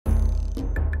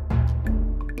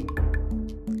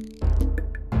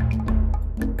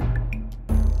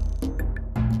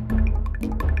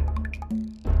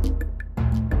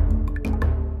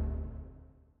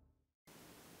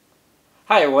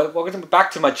Hi, welcome back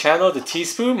to my channel, The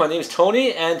Teaspoon. My name is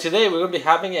Tony, and today we're going to be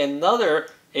having another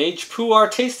aged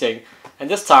pu'er tasting. And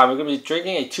this time we're going to be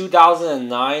drinking a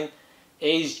 2009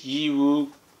 aged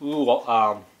Yiwu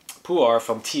pu'er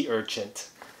from Urchin.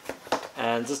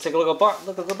 And just take a look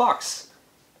at the box.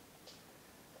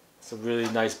 It's a really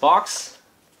nice box.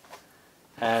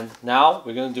 And now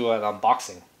we're going to do an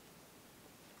unboxing.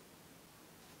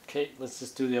 Okay, let's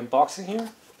just do the unboxing here.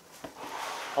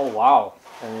 Oh wow,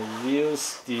 and it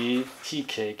reveals the tea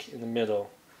cake in the middle.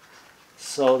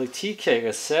 So the tea cake,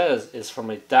 it says, is from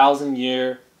a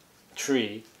 1,000-year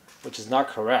tree, which is not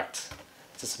correct.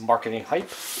 It's just marketing hype.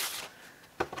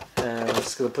 And I'm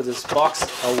just going to put this box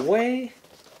away.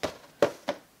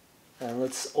 And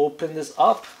let's open this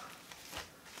up.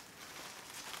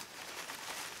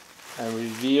 And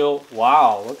reveal,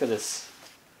 wow, look at this.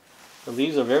 The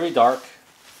leaves are very dark.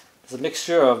 It's a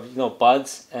mixture of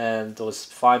buds and those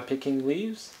fine picking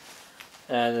leaves,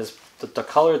 and it's, the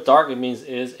color dark, it means it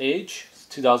is age. It's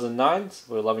 2009,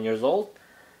 so we're 11 years old,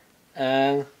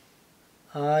 and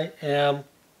I am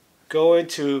going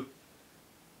to.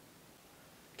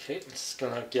 Okay, I'm just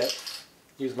gonna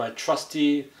use my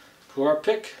trusty pu'er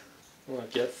pick. I'm gonna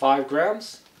get 5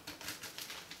 grams.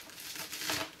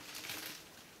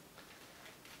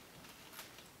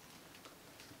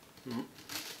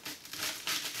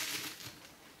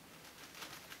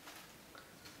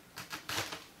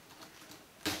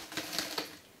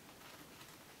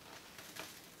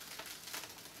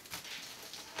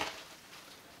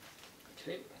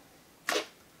 Okay.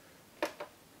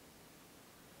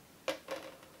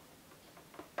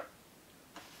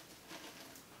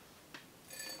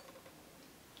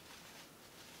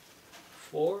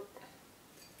 Four.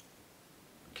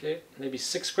 Okay, maybe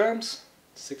 6 grams.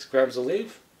 6 grams of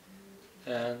leaf.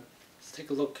 And let's take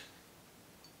a look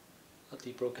at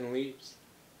the broken leaves.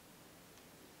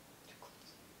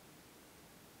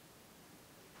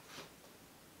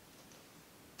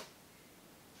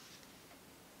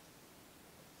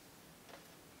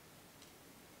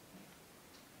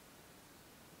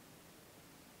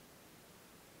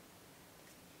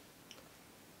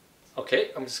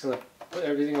 Okay, I'm just gonna put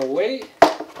everything away.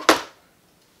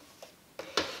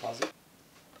 Pause it.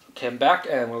 Okay, I'm back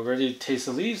and we're ready to taste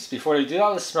the leaves. Before I do that,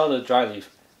 let's smell the dry leaf.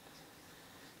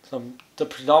 So the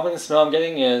predominant smell I'm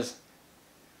getting is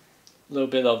a little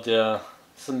bit of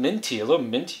some minty, a little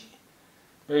minty,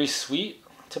 very sweet,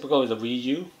 typical of the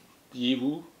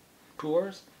Yiwu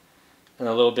pu'ers, and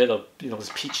a little bit of those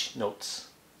peach notes.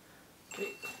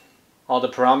 Okay. All the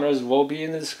parameters will be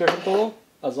in the description below,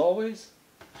 as always.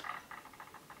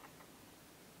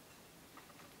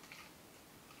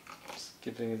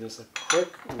 Giving this a quick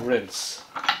rinse.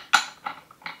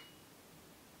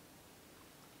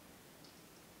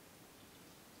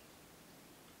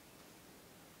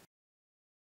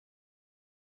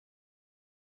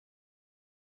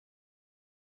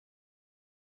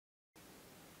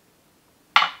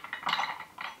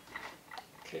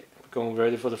 Okay, we're going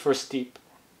ready for the first steep.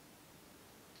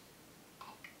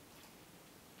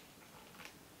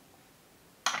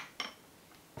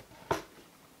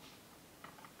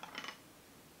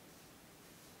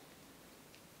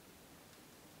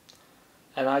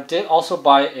 And I did also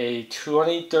buy a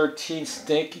 2013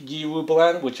 Snake Yiwu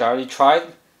blend, which I already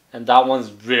tried, and that one's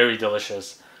very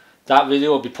delicious. That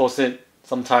video will be posted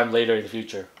sometime later in the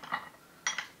future.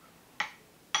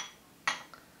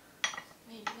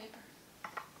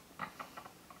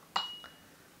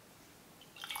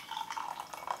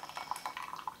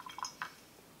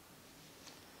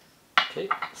 Okay,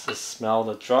 let's just smell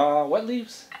the wet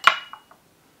leaves.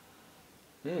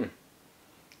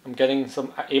 I'm getting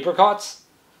some apricots,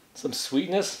 some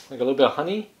sweetness, like a little bit of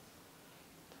honey,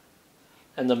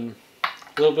 and a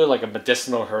little bit like a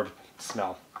medicinal herb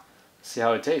smell. See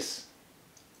how it tastes.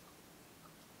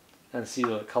 And see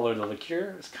the color of the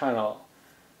liqueur. It's kind of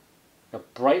a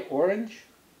bright orange.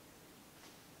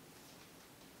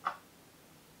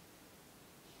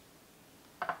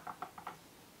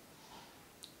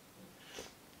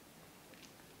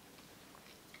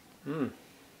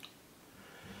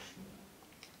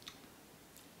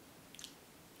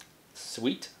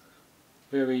 Sweet,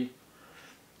 very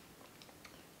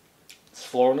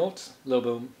floral notes, a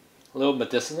little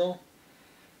medicinal.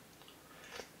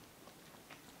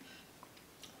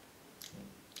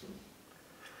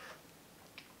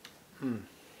 And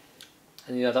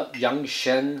that Yang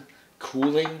Shen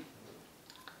cooling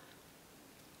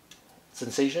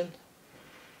sensation.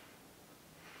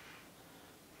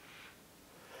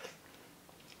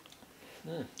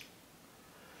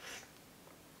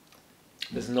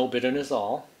 There's no bitterness at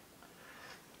all.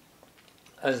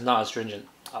 And it's not astringent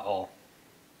at all.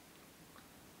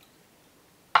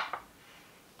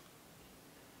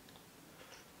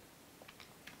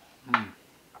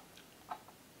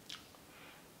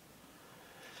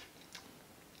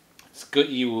 good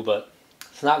Yiwu, but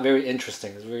it's not very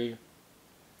interesting. There's very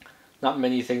not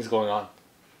many things going on,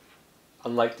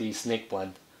 unlike the snake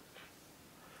blend.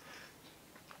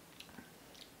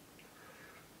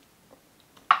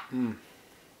 Mm.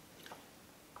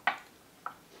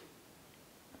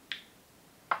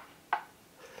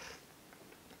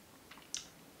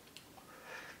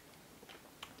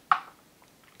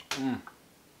 Mm.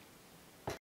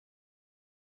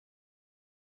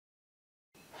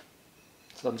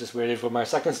 So I'm just waiting for my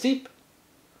second steep.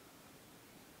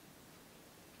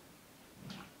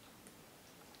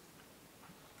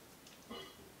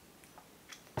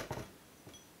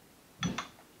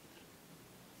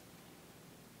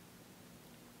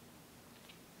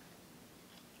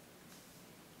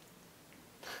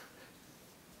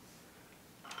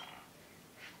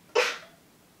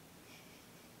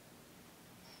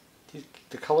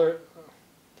 The color,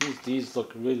 these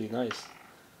look really nice.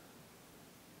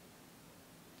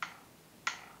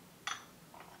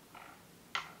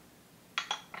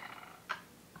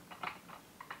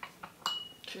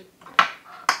 Okay.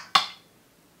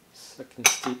 Second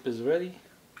steep is ready.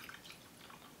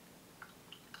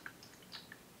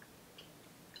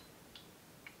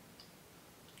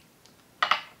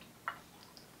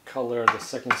 Color of the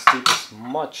second steep is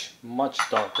much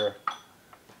darker.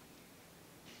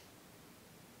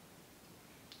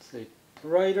 Say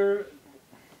brighter.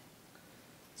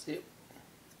 See,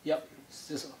 yep, it's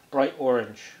just bright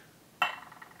orange.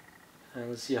 And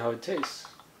let's see how it tastes.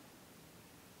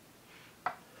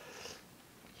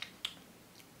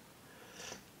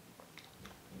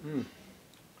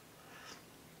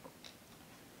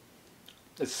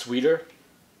 It's sweeter.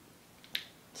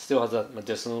 Still has that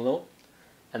medicinal note,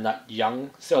 and that young.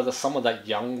 Still has some of that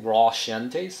young raw shen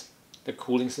taste, the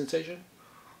cooling sensation.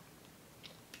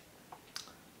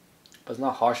 But it's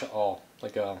not harsh at all,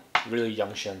 like a really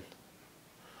young shen.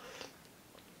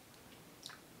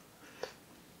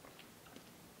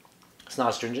 It's not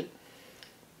astringent.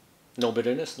 No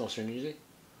bitterness, no stringency.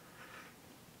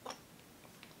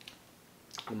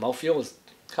 The mouthfeel is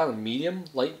kind of medium,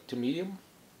 light to medium.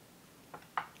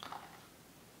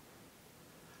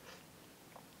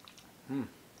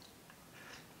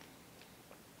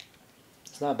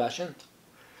 It's not a bad shen.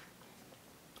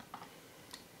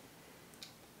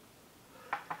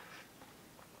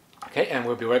 Okay, and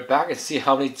we'll be right back and see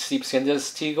how many steeps can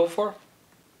this tea go for.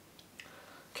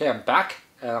 Okay, I'm back,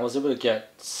 and I was able to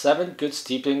get 7 good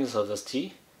steepings of this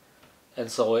tea. And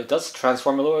so it does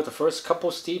transform a little bit. The first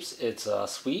couple steeps, it's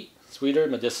sweeter,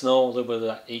 medicinal, a little bit of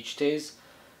that H taste,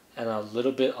 and a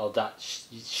little bit of that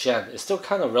shen. It's still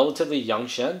kind of relatively young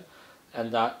shen,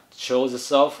 and that shows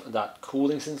itself, that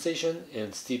cooling sensation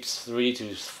in steeps 3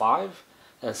 to 5,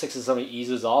 and 6 and 7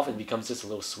 eases off and becomes just a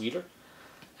little sweeter.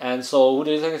 And so who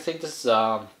do you think this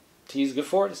tea is good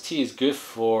for? This tea is good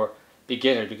for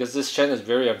beginner because this shen is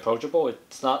very approachable. It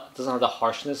doesn't have the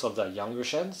harshness of the younger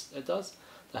shens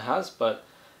but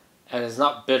and it's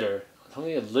not bitter. It's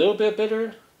only a little bit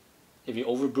bitter if you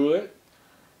overbrew it,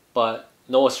 but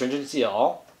no astringency at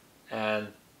all. And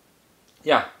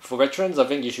yeah, for veterans, I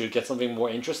think you should get something more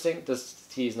interesting. This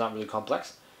tea is not really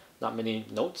complex, not many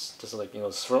notes, just like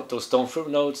those stone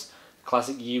fruit notes,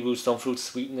 classic Yiwu stone fruit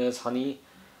sweetness, honey.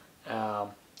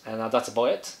 And that's about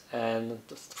it. And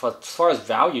as far as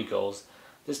value goes,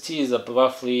 this tea is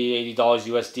roughly $80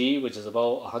 USD, which is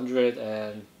about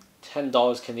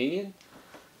 $110 Canadian.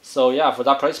 So yeah, for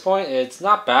that price point, it's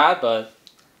not bad, but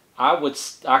I would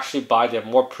actually buy the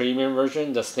more premium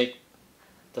version, the snake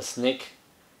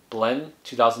blend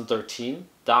 2013.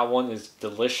 That one is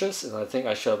delicious, and I think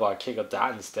I should have bought a cake of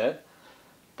that instead.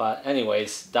 But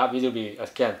anyways, that video will be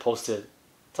again posted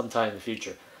sometime in the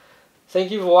future.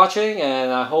 Thank you for watching,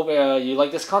 and I hope you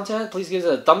like this content. Please give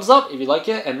it a thumbs up if you like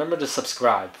it, and remember to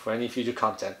subscribe for any future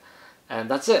content. And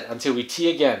that's it, until we tea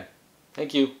again.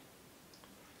 Thank you.